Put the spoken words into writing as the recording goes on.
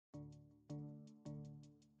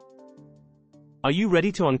Are you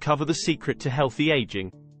ready to uncover the secret to healthy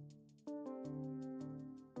aging?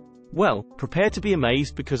 Well, prepare to be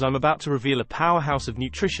amazed because I'm about to reveal a powerhouse of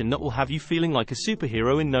nutrition that will have you feeling like a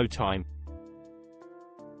superhero in no time.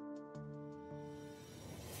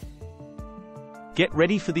 Get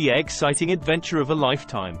ready for the exciting adventure of a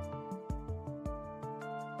lifetime.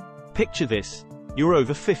 Picture this: you're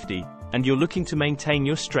over 50, and you're looking to maintain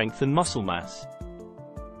your strength and muscle mass.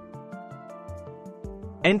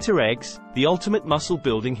 Enter eggs, the ultimate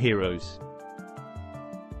muscle-building heroes.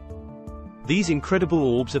 These incredible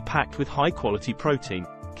orbs are packed with high-quality protein,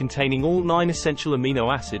 containing all 9 essential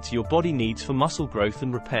amino acids your body needs for muscle growth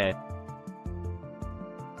and repair.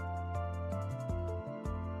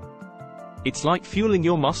 It's like fueling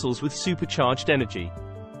your muscles with supercharged energy.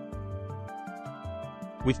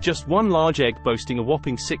 With just one large egg boasting a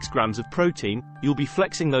whopping 6 grams of protein, you'll be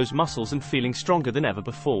flexing those muscles and feeling stronger than ever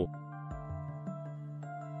before.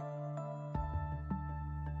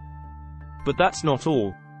 But that's not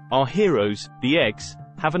all. Our heroes, the eggs,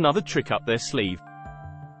 have another trick up their sleeve.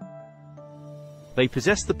 They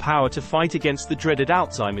possess the power to fight against the dreaded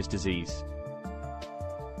Alzheimer's disease.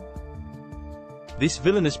 This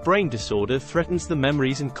villainous brain disorder threatens the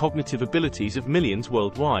memories and cognitive abilities of millions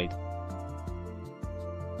worldwide.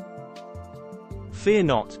 Fear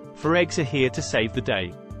not, for eggs are here to save the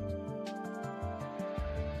day.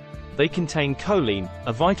 They contain choline,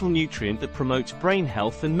 a vital nutrient that promotes brain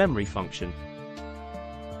health and memory function.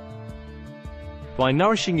 By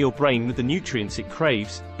nourishing your brain with the nutrients it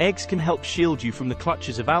craves, eggs can help shield you from the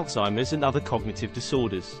clutches of Alzheimer's and other cognitive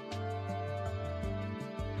disorders.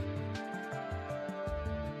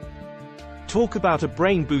 Talk about a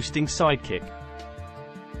brain-boosting sidekick.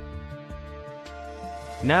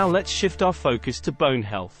 Now let's shift our focus to bone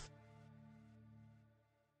health.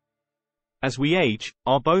 As we age,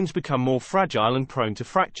 our bones become more fragile and prone to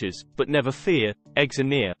fractures, but never fear, eggs are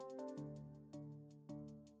near.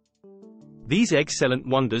 These excellent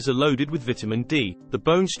wonders are loaded with vitamin D, the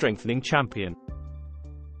bone-strengthening champion.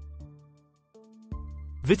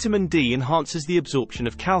 Vitamin D enhances the absorption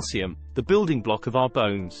of calcium, the building block of our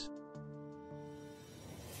bones.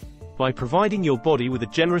 By providing your body with a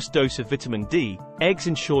generous dose of vitamin D, eggs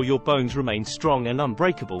ensure your bones remain strong and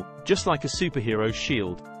unbreakable, just like a superhero's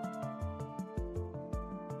shield.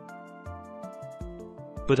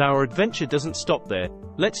 But our adventure doesn't stop there.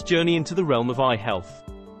 Let's journey into the realm of eye health.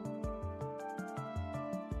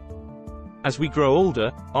 As we grow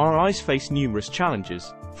older, our eyes face numerous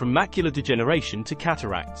challenges, from macular degeneration to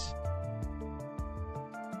cataracts.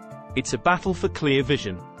 It's a battle for clear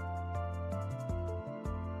vision.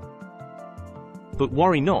 But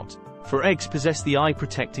worry not, for eggs possess the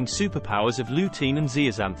eye-protecting superpowers of lutein and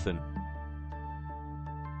zeaxanthin.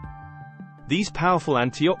 These powerful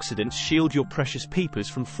antioxidants shield your precious peepers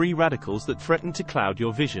from free radicals that threaten to cloud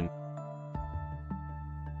your vision.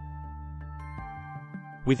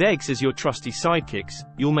 With eggs as your trusty sidekicks,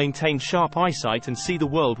 you'll maintain sharp eyesight and see the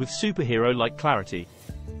world with superhero-like clarity.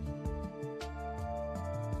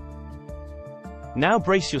 Now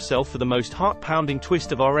brace yourself for the most heart-pounding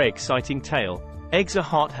twist of our egg-citing tale. Eggs are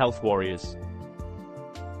heart health warriors.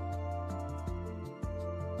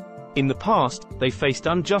 In the past, they faced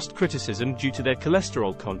unjust criticism due to their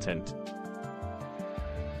cholesterol content.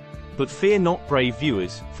 But fear not, brave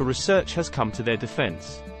viewers, for research has come to their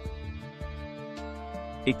defense.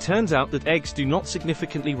 It turns out that eggs do not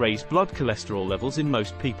significantly raise blood cholesterol levels in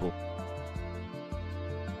most people.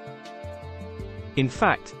 In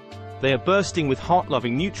fact, they are bursting with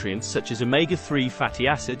heart-loving nutrients such as omega-3 fatty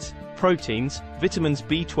acids, proteins, vitamins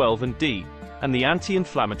B12 and D, and the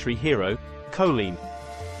anti-inflammatory hero, choline.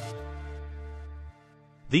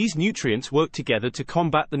 These nutrients work together to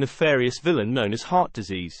combat the nefarious villain known as heart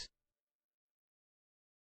disease.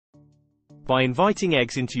 By inviting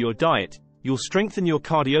eggs into your diet, you'll strengthen your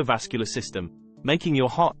cardiovascular system, making your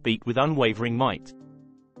heart beat with unwavering might.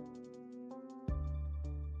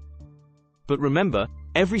 But remember,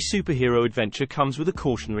 every superhero adventure comes with a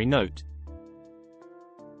cautionary note.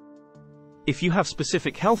 If you have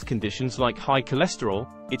specific health conditions like high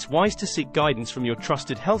cholesterol, it's wise to seek guidance from your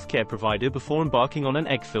trusted healthcare provider before embarking on an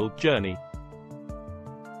egg-filled journey.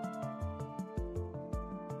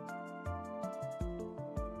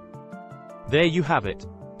 There you have it,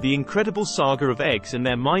 the incredible saga of eggs and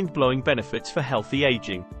their mind-blowing benefits for healthy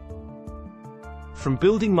aging. From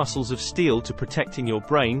building muscles of steel to protecting your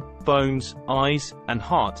brain, bones, eyes, and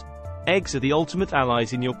heart, eggs are the ultimate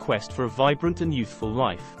allies in your quest for a vibrant and youthful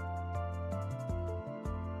life.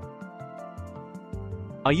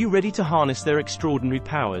 Are you ready to harness their extraordinary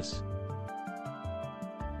powers?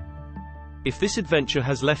 If this adventure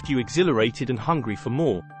has left you exhilarated and hungry for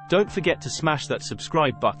more, don't forget to smash that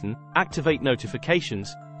subscribe button, activate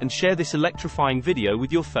notifications, and share this electrifying video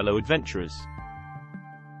with your fellow adventurers.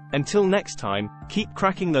 Until next time, keep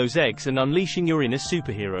cracking those eggs and unleashing your inner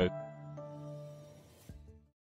superhero.